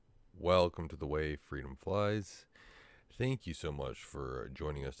Welcome to The Way Freedom Flies. Thank you so much for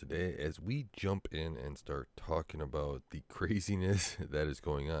joining us today as we jump in and start talking about the craziness that is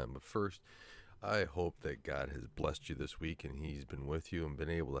going on. But first, I hope that God has blessed you this week and He's been with you and been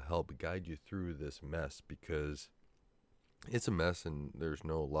able to help guide you through this mess, because it's a mess and there's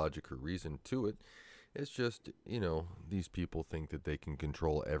no logic or reason to it. It's just, these people think that they can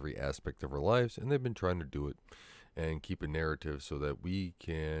control every aspect of our lives, and they've been trying to do it and keep a narrative so that we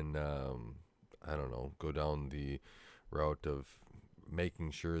can, go down the route of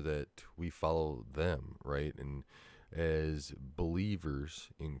making sure that we follow them, right? And as believers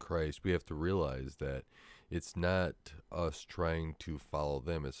in Christ, we have to realize that it's not us trying to follow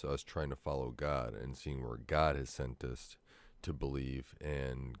them, it's us trying to follow God and seeing where God has sent us to believe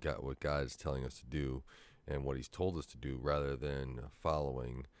and what God is telling us to do and what He's told us to do, rather than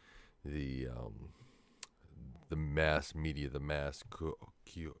following the mass media, the mass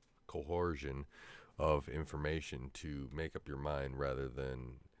coercion of information to make up your mind, rather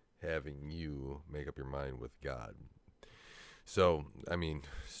than having you make up your mind with God. So,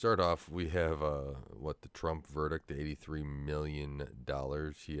 start off, we have the Trump verdict, the $83 million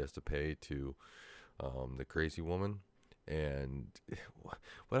he has to pay to the crazy woman. And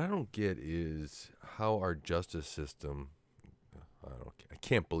what I don't get is how our justice system, I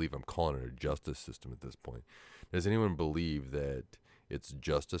can't believe I'm calling it a justice system at this point. Does anyone believe that it's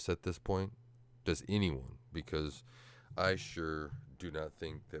justice at this point? Does anyone? Because I sure do not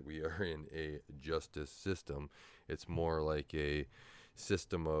think that we are in a justice system. It's more like a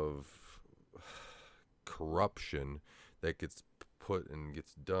system of corruption that gets put and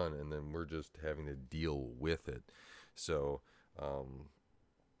gets done, and then we're just having to deal with it. So,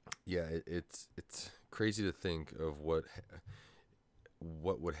 it's crazy to think of what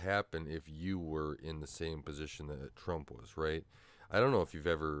would happen if you were in the same position that Trump was, right? I don't know if you've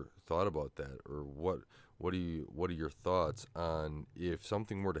ever thought about that, or what are your thoughts on if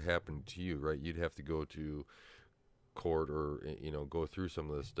something were to happen to you, right? You'd have to go to court or go through some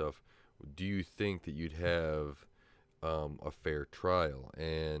of this stuff. Do you think that you'd have a fair trial?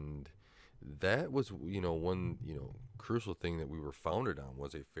 And that was one crucial thing that we were founded on,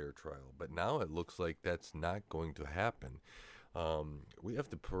 was a fair trial. But now it looks like that's not going to happen. We have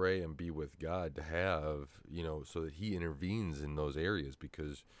to pray and be with God to have, so that He intervenes in those areas,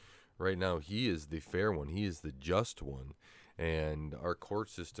 because right now He is the fair one. He is the just one. And our court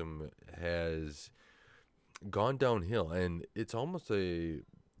system has gone downhill, and it's almost a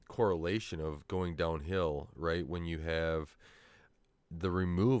correlation of going downhill, right? When you have the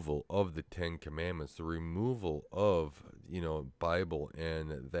removal of the Ten Commandments, the removal of, Bible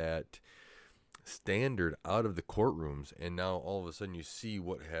and that standard out of the courtrooms, and now all of a sudden you see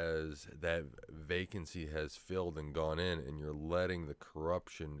that vacancy has filled and gone in, and you're letting the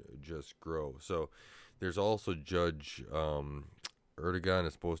corruption just grow. So there's also Judge Erdogan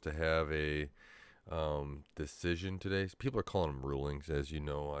is supposed to have a decision today. People are calling them rulings, as you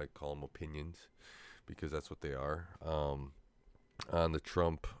know. I call them opinions, because that's what they are. On the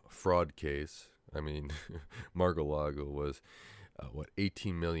Trump fraud case, Mar-a-Lago was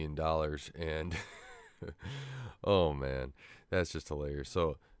 $18 million, and oh man, that's just hilarious.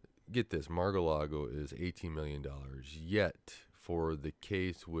 So get this, Mar-a-Lago is $18 million, yet for the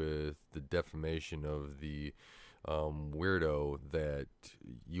case with the defamation of the weirdo, that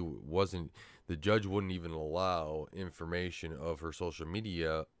the judge wouldn't even allow information of her social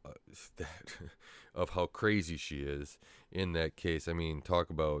media, of how crazy she is in that case. Talk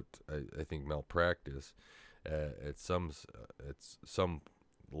about, I think, malpractice at some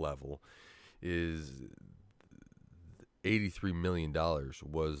level. Is $83 million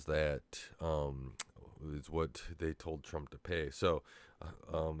was that is what they told Trump to pay. So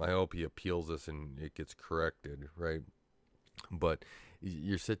I hope he appeals this and it gets corrected, right? But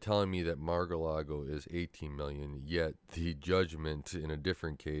you're telling me that Mar-a-Lago is $18 million, yet the judgment in a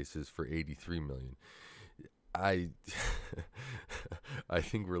different case is for $83 million. I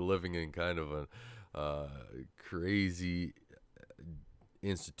think we're living in kind of a crazy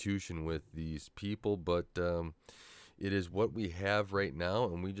institution with these people, but it is what we have right now,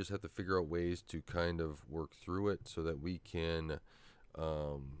 and we just have to figure out ways to kind of work through it so that we can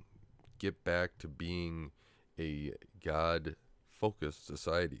get back to being a God-focused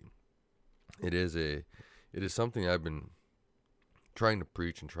society. It is something I've been trying to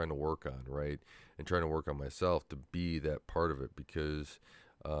preach and trying to work on, right? And trying to work on myself to be that part of it, because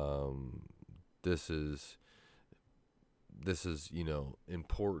this is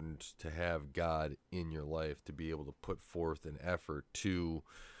important to have God in your life, to be able to put forth an effort to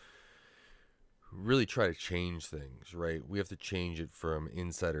really try to change things, right? We have to change it from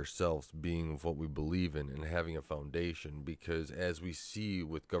inside ourselves, being what we believe in and having a foundation. Because as we see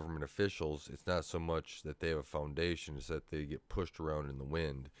with government officials, it's not so much that they have a foundation, it's that they get pushed around in the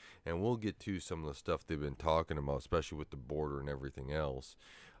wind. And we'll get to some of the stuff they've been talking about, especially with the border and everything else.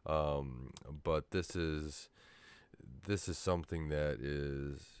 But this is something that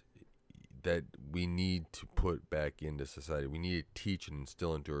we need to put back into society. We need to teach and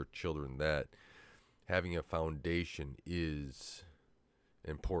instill into our children that having a foundation is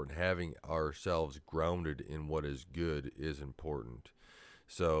important. Having ourselves grounded in what is good is important.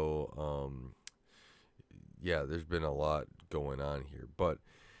 So, yeah, there's been a lot going on here. But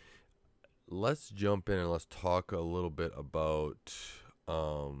let's jump in and let's talk a little bit about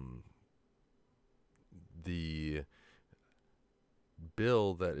the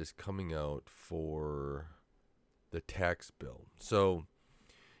bill that is coming out for the tax bill. So,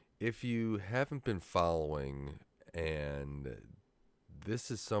 if you haven't been following, and this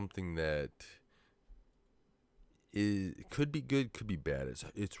is something that could be good, could be bad.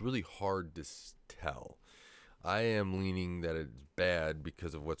 It's really hard to tell. I am leaning that it's bad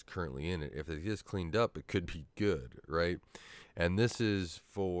because of what's currently in it. If it gets cleaned up, it could be good, right? And this is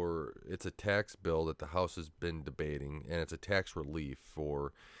it's a tax bill that the House has been debating, and it's a tax relief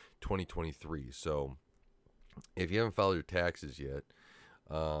for 2023. So if you haven't filed your taxes yet,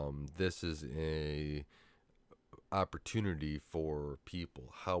 this is a opportunity for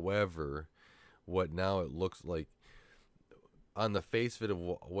people. However, what now it looks like on the face of it, of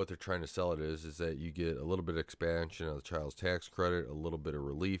what they're trying to sell it is that you get a little bit of expansion of the child's tax credit, a little bit of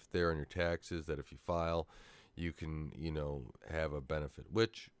relief there on your taxes, that if you file, you can, have a benefit,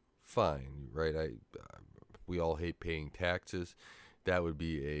 which fine, right? We all hate paying taxes. That would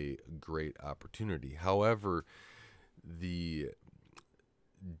be a great opportunity. However, the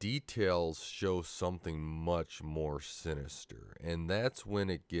details show something much more sinister, and that's when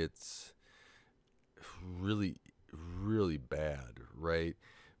it gets really, really bad, right?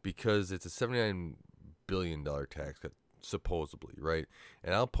 Because it's a $79 billion tax cut, supposedly, right?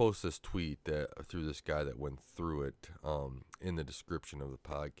 And I'll post this tweet through this guy that went through it in the description of the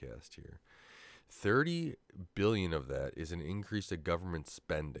podcast here. $30 billion of that is an increase to government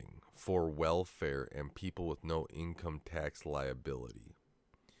spending for welfare and people with no income tax liability.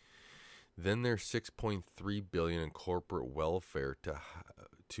 Then there's $6.3 billion in corporate welfare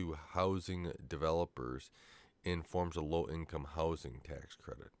to housing developers in forms of low-income housing tax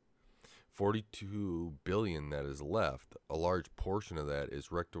credit. $42 billion that is left, a large portion of that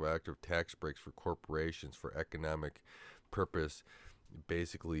is retroactive tax breaks for corporations for economic purpose,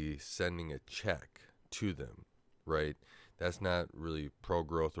 basically sending a check to them, right? That's not really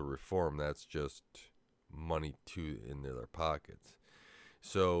pro-growth or reform. That's just money in their pockets.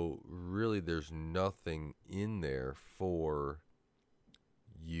 So really there's nothing in there for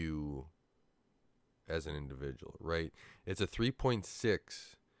you as an individual, right? It's a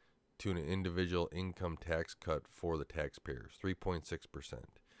 3.6 to an individual income tax cut for the taxpayers, 3.6%.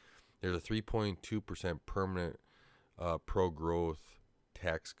 There's a 3.2% permanent pro-growth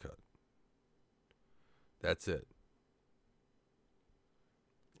tax cut. That's it.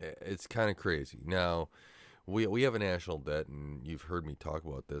 It's kind of crazy. Now, we have a national debt, and you've heard me talk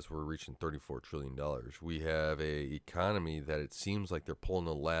about this. We're reaching $34 trillion. We have a economy that it seems like they're pulling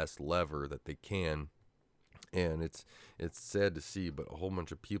the last lever that they can, and it's sad to see, but a whole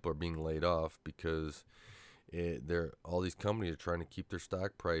bunch of people are being laid off because all these companies are trying to keep their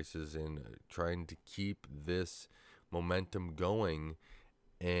stock prices and trying to keep this momentum going,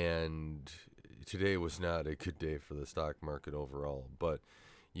 and today was not a good day for the stock market overall. But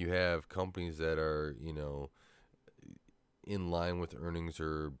you have companies that are, in line with earnings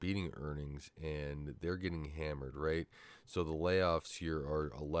or beating earnings, and they're getting hammered, right? So the layoffs here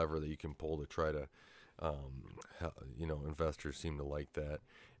are a lever that you can pull to try to, investors seem to like that.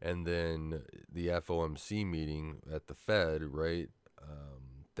 And then the FOMC meeting at the Fed, right?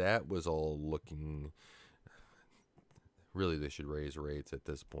 That was all looking, really they should raise rates at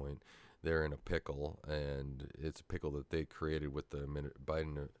this point. They're in a pickle, and it's a pickle that they created with the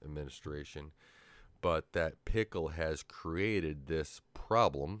Biden administration. But that pickle has created this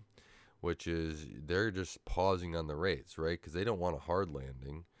problem, which is they're just pausing on the rates, right? Because they don't want a hard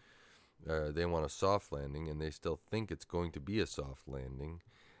landing. They want a soft landing, and they still think it's going to be a soft landing.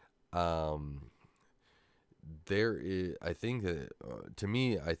 There is, I think, to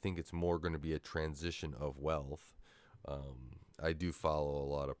me, I think it's more going to be a transition of wealth. I do follow a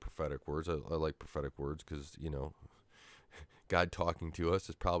lot of prophetic words. I like prophetic words because, God talking to us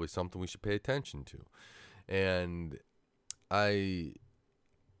is probably something we should pay attention to. And I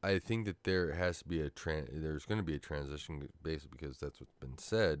I think that there has to be there's going to be a transition, basically because that's what's been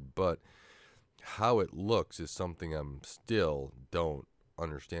said. But how it looks is something I'm still don't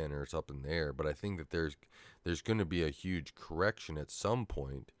understand, or it's up in the air. But I think that there's going to be a huge correction at some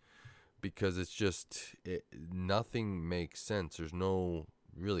point, because it's just nothing makes sense. There's no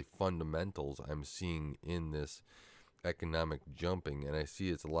really fundamentals I'm seeing in this economic jumping, and I see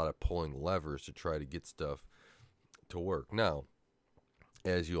it's a lot of pulling levers to try to get stuff to work. Now,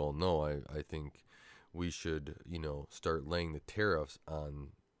 as you all know, I think we should, start laying the tariffs on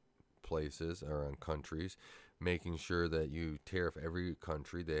places or on countries, making sure that you tariff every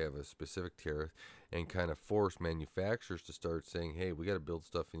country. They have a specific tariff, and kind of force manufacturers to start saying, hey, we got to build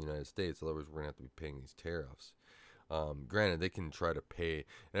stuff in the United States, otherwise we're going to have to be paying these tariffs. Granted, they can try to pay,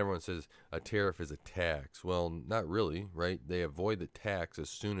 and everyone says a tariff is a tax. Well, not really, right? They avoid the tax as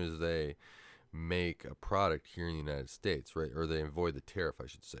soon as they make a product here in the United States, right? Or they avoid the tariff, I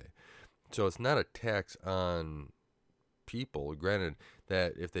should say. So it's not a tax on people. Granted,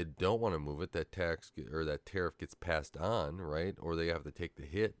 that if they don't want to move it, that tax or that tariff gets passed on, right? Or they have to take the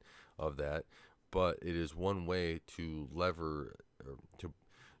hit of that. But it is one way to lever, or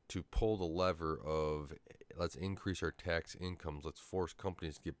to pull the lever of, let's increase our tax incomes, let's force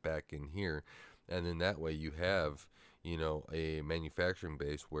companies to get back in here, and then that way you have, a manufacturing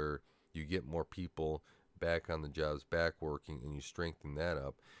base where you get more people back on the jobs, back working, and you strengthen that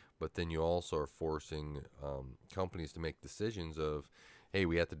up. But then you also are forcing companies to make decisions of, hey,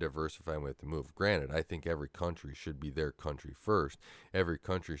 we have to diversify and we have to move. Granted, I think every country should be their country first. Every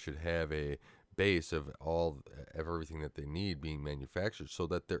country should have a base of everything that they need being manufactured, so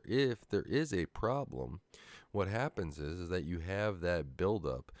that if there is a problem, what happens is that you have that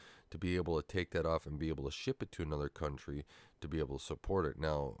buildup to be able to take that off and be able to ship it to another country to be able to support it.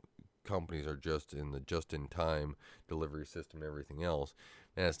 Now, companies are just in the just-in-time delivery system and everything else,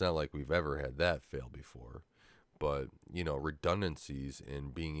 and it's not like we've ever had that fail before. But redundancies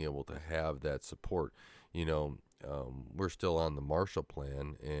and being able to have that support. We're still on the Marshall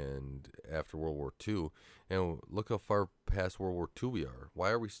Plan, and after World War II, and look how far past World War II we are. Why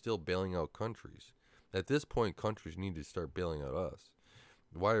are we still bailing out countries? At this point, countries need to start bailing out us.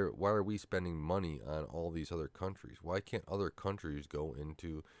 Why are we spending money on all these other countries? Why can't other countries go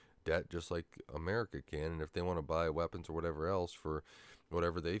into debt just like America can? And if they want to buy weapons or whatever else for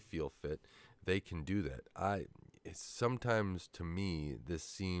whatever they feel fit, they can do that. Sometimes to me this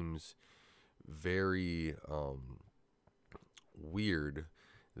seems very weird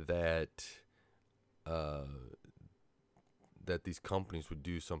that that these companies would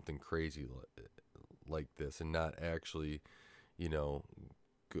do something crazy like this, and not actually,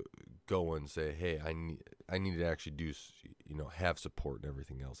 go and say, hey, I need to actually do, have support and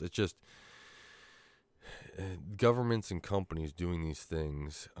everything else. It's just governments and companies doing these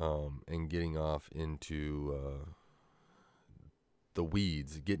things and getting off into the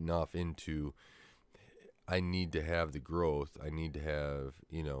weeds, getting off into, I need to have the growth, I need to have,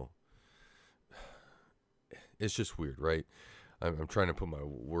 it's just weird, right? I'm trying to put my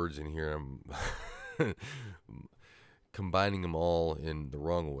words in here. I'm combining them all in the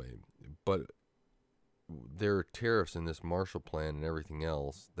wrong way. But there are tariffs in this Marshall Plan and everything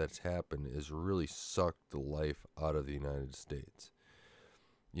else that's happened is really sucked the life out of the United States.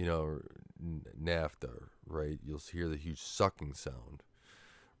 NAFTA, right? You'll hear the huge sucking sound.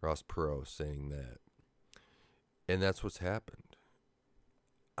 Ross Perot saying that. And that's what's happened.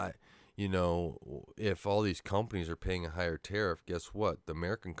 If all these companies are paying a higher tariff, guess what? The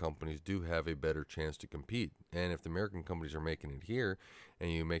American companies do have a better chance to compete. And if the American companies are making it here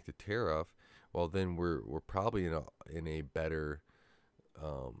and you make the tariff, well, then we're probably in a better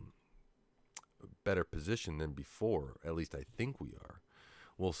better position than before. At least I think we are.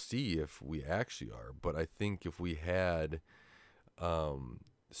 We'll see if we actually are. But I think if we had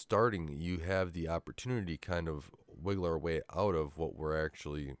starting, you have the opportunity to kind of wiggle our way out of what we're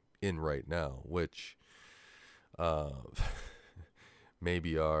actually in right now, which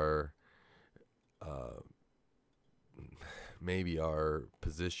maybe our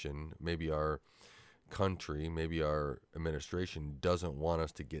position, maybe our country, maybe our administration doesn't want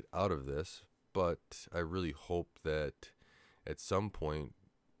us to get out of this. But I really hope that at some point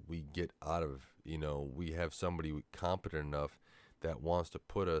we get out of, we have somebody competent enough that wants to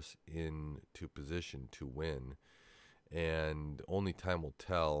put us into position to win. And only time will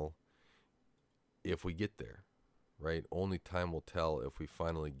tell if we get there, right? Only time will tell if we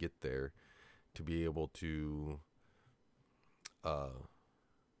finally get there to be able to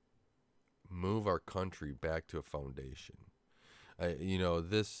move our country back to a foundation.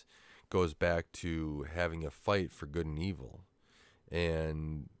 This goes back to having a fight for good and evil.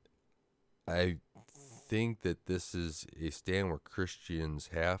 And I think that this is a stand where Christians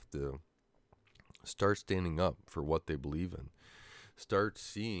have to start standing up for what they believe in. Start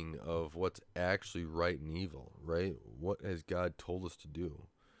seeing of what's actually right and evil, right? What has God told us to do?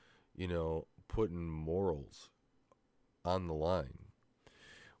 Putting morals on the line.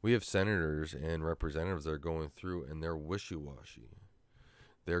 We have senators and representatives that are going through and they're wishy-washy.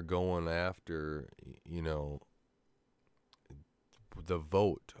 They're going after, the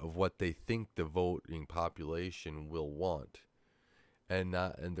vote of what they think the voting population will want, and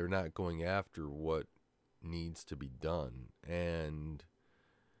they're not going after what needs to be done. And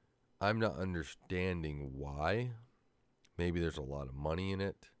I'm not understanding why. Maybe there's a lot of money in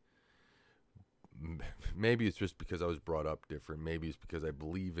it. Maybe it's just because I was brought up different. Maybe it's because I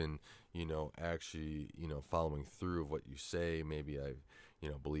believe in, actually, following through of what you say. Maybe I,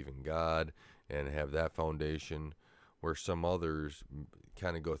 believe in God and have that foundation, where some others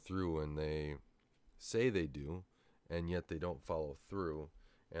kind of go through and they say they do, and yet they don't follow through,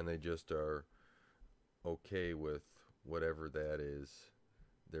 and they just are okay with whatever that is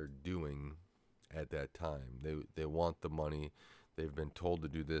they're doing at that time. They want the money. They've been told to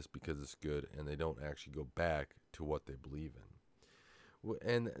do this because it's good, and they don't actually go back to what they believe in.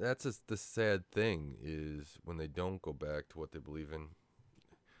 And that's just the sad thing, is when they don't go back to what they believe in,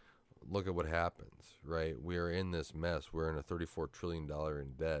 look at what happens, right? We are in this mess. We're in a $34 trillion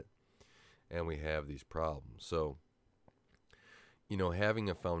in debt, and we have these problems. So, having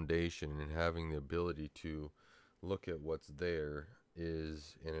a foundation and having the ability to look at what's there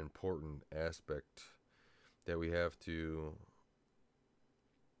is an important aspect that we have to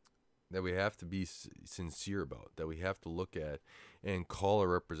be sincere about, that we have to look at and call our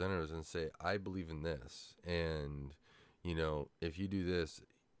representatives and say, I believe in this, and if you do this,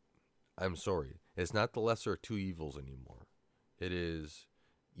 I'm sorry. It's not the lesser of two evils anymore. It is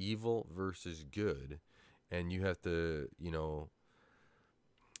evil versus good, and you have to,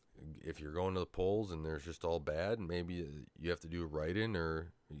 if you're going to the polls and there's just all bad, maybe you have to do a write-in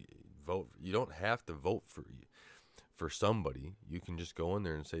or vote. You don't have to vote for somebody. You can just go in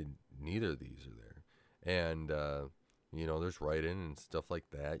there and say neither of these are there, and there's write-in and stuff like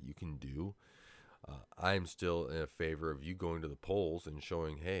that you can do. I'm still in favor of you going to the polls and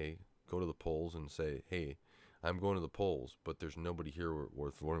showing, hey, go to the polls and say, hey, I'm going to the polls, but there's nobody here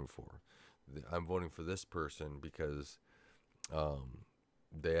worth voting for. I'm voting for this person because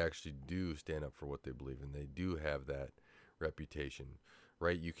they actually do stand up for what they believe in. They do have that reputation,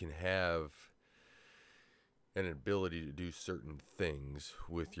 right? You can have an ability to do certain things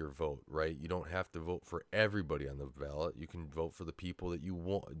with your vote, right? You don't have to vote for everybody on the ballot. You can vote for the people that you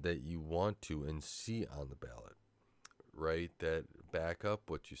want to and see on the ballot, right? That back up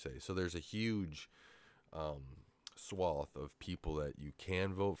what you say. So there's a huge swath of people that you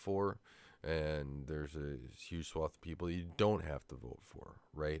can vote for, and there's a huge swath of people you don't have to vote for,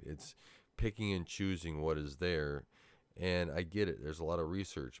 right? It's picking and choosing what is there. And I get it, there's a lot of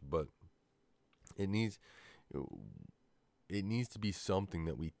research, but it needs to be something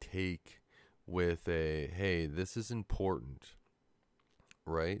that we take with hey, this is important,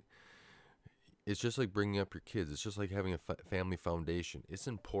 right? It's just like bringing up your kids. It's just like having a family foundation. It's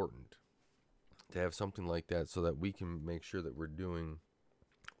important to have something like that so that we can make sure that we're doing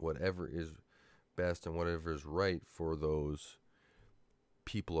whatever is best and whatever is right for those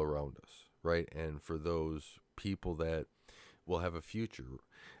people around us, right? And for those people that will have a future.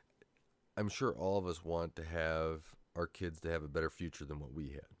 I'm sure all of us want to have our kids to have a better future than what we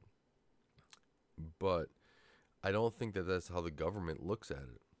had. But I don't think that that's how the government looks at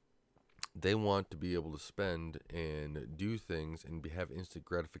it. They want to be able to spend and do things and have instant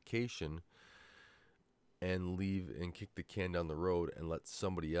gratification and leave and kick the can down the road and let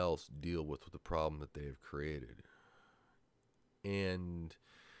somebody else deal with the problem that they have created. And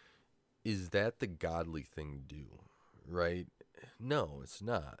is that the godly thing to do, right? No, it's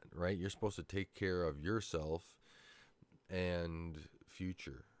not, right? You're supposed to take care of yourself and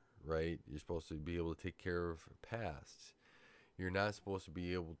future, right? You're supposed to be able to take care of past. You're not supposed to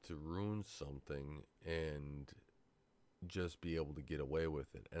be able to ruin something and just be able to get away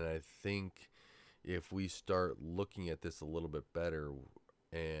with it. And I think if we start looking at this a little bit better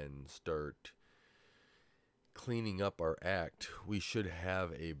and start cleaning up our act, we should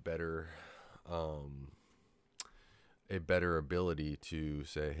have a better ability to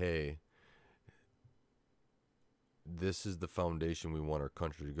say, hey, this is the foundation we want our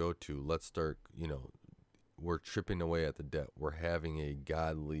country to go to. Let's start, we're chipping away at the debt. We're having a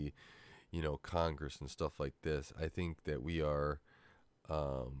godly, Congress and stuff like this. I think that we are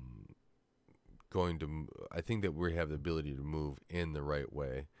I think that we have the ability to move in the right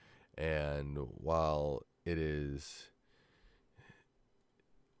way. And while it is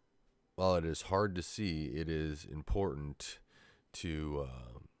hard to see, it is important to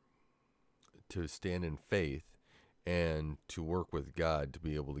stand in faith and to work with God to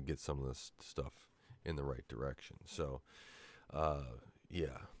be able to get some of this stuff in the right direction. So,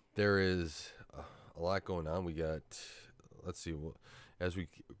 yeah, there is a lot going on. We got, let's see, as we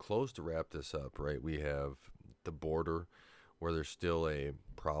close to wrap this up, right, we have the border where there's still a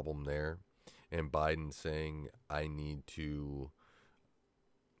problem there. And Biden saying, I need to,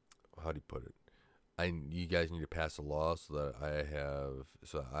 how do you put it? You guys need to pass a law so that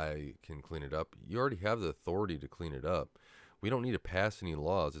I can clean it up. You already have the authority to clean it up. We don't need to pass any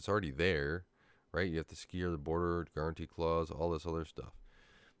laws. It's already there, right? You have to secure the border, guarantee clause, all this other stuff.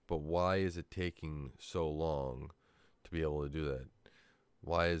 But why is it taking so long to be able to do that?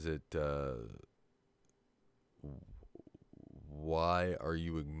 Why is it? Why are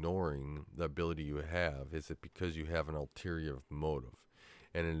you ignoring the ability you have? Is it because you have an ulterior motive?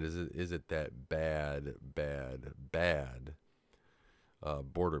 And is it that bad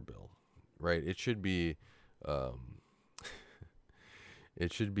border bill, right? It should be,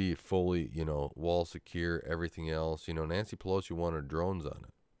 it should be fully, wall secure, everything else. Nancy Pelosi wanted drones on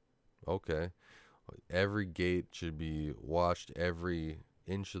it. Okay, every gate should be watched. Every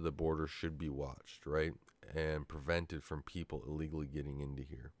inch of the border should be watched, right, and prevented from people illegally getting into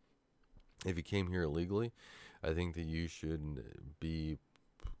here. If you came here illegally, I think that you should be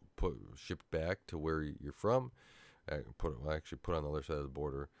shipped back to where you're from. Put on the other side of the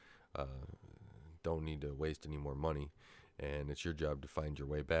border. Don't need to waste any more money, and it's your job to find your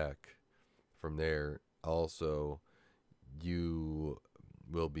way back. From there, also, you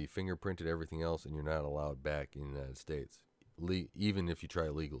will be fingerprinted, everything else, and you're not allowed back in the United States. Even if you try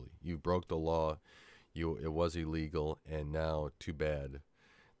legally, you broke the law. It was illegal, and now, too bad.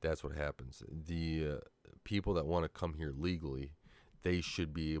 That's what happens. The people that want to come here legally, they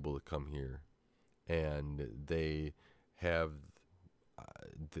should be able to come here, and they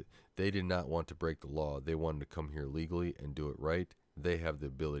did not want to break the law. They wanted to come here legally and do it right. They have the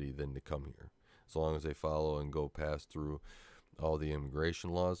ability then to come here. As long as they follow and go past through all the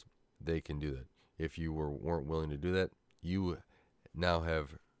immigration laws, they can do that. If you weren't willing to do that, you now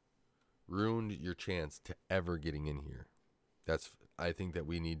have ruined your chance to ever getting in here. I think that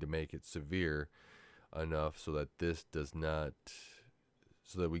we need to make it severe enough so that this does not,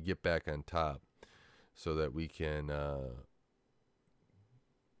 so that we get back on top, so that we can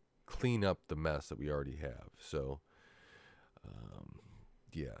clean up the mess that we already have. So,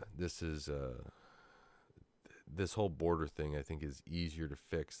 this whole border thing, I think, is easier to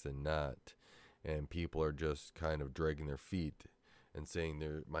fix than not. And people are just kind of dragging their feet and saying,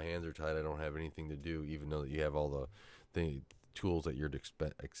 my hands are tied, I don't have anything to do, even though you have all the tools at your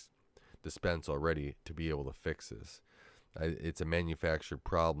dispense already to be able to fix this. It's a manufactured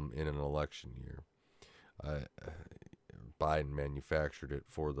problem in an election year. Biden manufactured it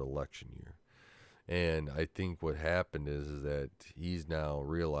for the election year. And I think what happened is that he's now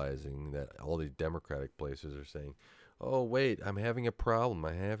realizing that all these Democratic places are saying, oh, wait, I'm having a problem.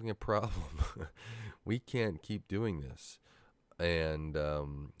 We can't keep doing this. And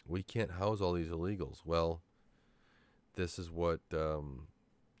we can't house all these illegals. Well, this is what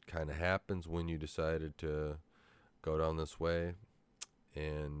kind of happens when you decided to go down this way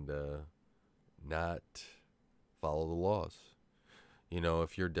and not follow the laws.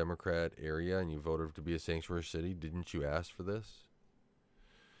 If you're a Democrat area and you voted to be a sanctuary city, didn't you ask for this?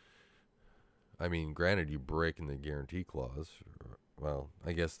 I mean, granted, you're breaking the guarantee clause. Well,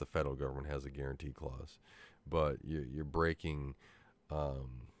 I guess the federal government has a guarantee clause, but you're breaking,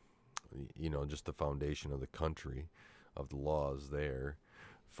 just the foundation of the country, of the laws there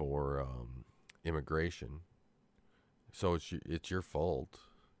for immigration. So it's your fault.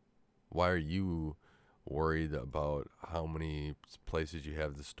 Why are you worried about how many places you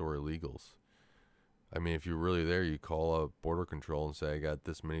have to store illegals? I mean, if you're really there, you call up Border Control and say, I got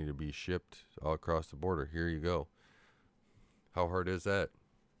this many to be shipped all across the border. Here you go. How hard is that?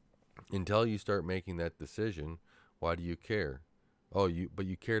 Until you start making that decision, why do you care? But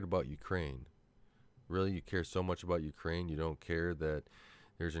you cared about Ukraine. Really? You care so much about Ukraine, you don't care that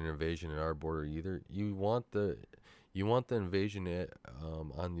there's an invasion at our border either? You want the invasion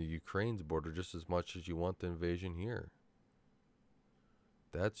on the Ukraine's border just as much as you want the invasion here.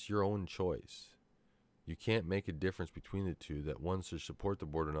 That's your own choice. You can't make a difference between the two, that one should support the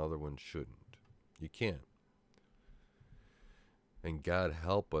border and the other one shouldn't. You can't. And God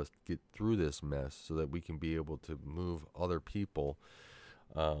help us get through this mess so that we can be able to move other people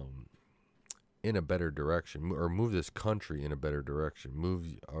in a better direction, or move this country in a better direction, move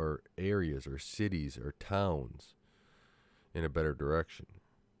our areas, our cities, our towns in a better direction.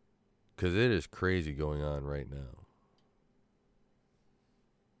 Because it is crazy going on right now.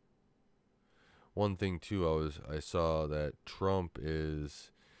 One thing too, I saw that Trump is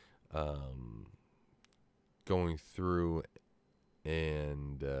going through,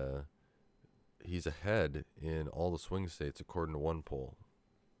 and he's ahead in all the swing states according to one poll.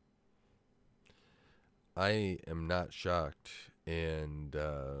 I am not shocked, and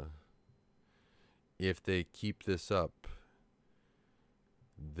if they keep this up,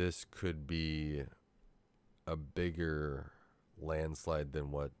 this could be a bigger landslide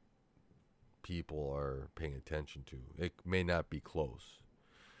than what people are paying attention to. It may not be close,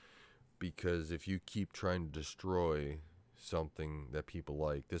 because if you keep trying to destroy something that people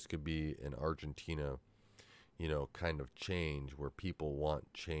like, this could be an Argentina, kind of change where people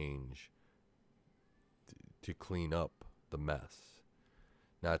want change to clean up the mess,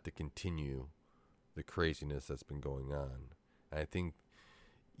 not to continue the craziness that's been going on. And I think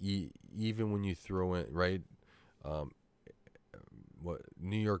even when you throw in, right, what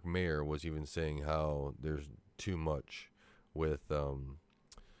New York mayor was even saying, how there's too much with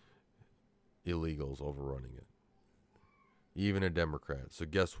illegals overrunning it. Even a Democrat. So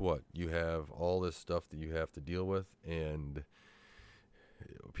guess what? You have all this stuff that you have to deal with, and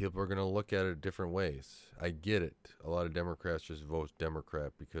people are going to look at it different ways. I get it. A lot of Democrats just vote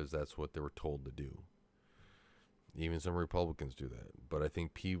Democrat because that's what they were told to do. Even some Republicans do that. But I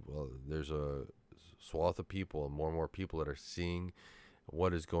think there's a swath of people, and more people that are seeing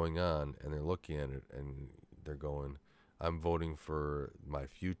what is going on, and they're looking at it and they're going, I'm voting for my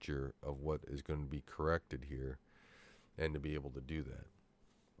future of what is going to be corrected here, and to be able to do that.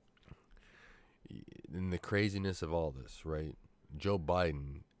 In the craziness of all this, right? Joe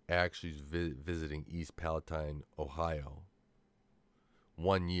Biden actually is visiting East Palatine, Ohio,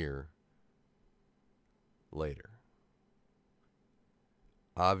 1 year later.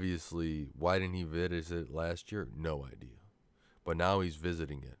 Obviously, why didn't he visit it last year? No idea. But now he's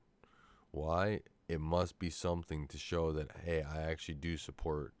visiting it. Why? It must be something to show that, hey, I actually do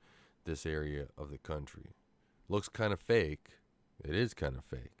support this area of the country. Looks kind of fake. It is kind of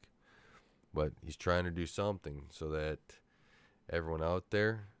fake. But he's trying to do something so that everyone out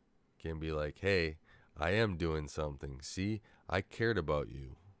there can be like, hey, I am doing something. See, I cared about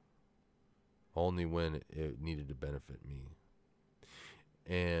you. Only when it needed to benefit me.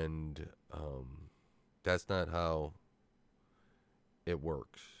 And that's not how it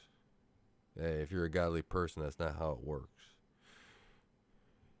works. If you're a godly person, that's not how it works.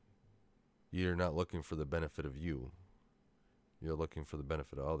 You're not looking for the benefit of you. You're looking for the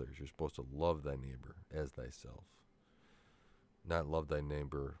benefit of others. You're supposed to love thy neighbor as thyself, not love thy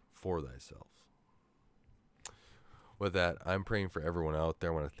neighbor for thyself. With that, I'm praying for everyone out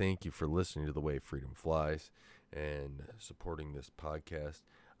there. I want to thank you for listening to The Way Freedom Flies and supporting this podcast.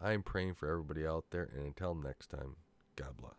 I am praying for everybody out there, and until next time, God bless.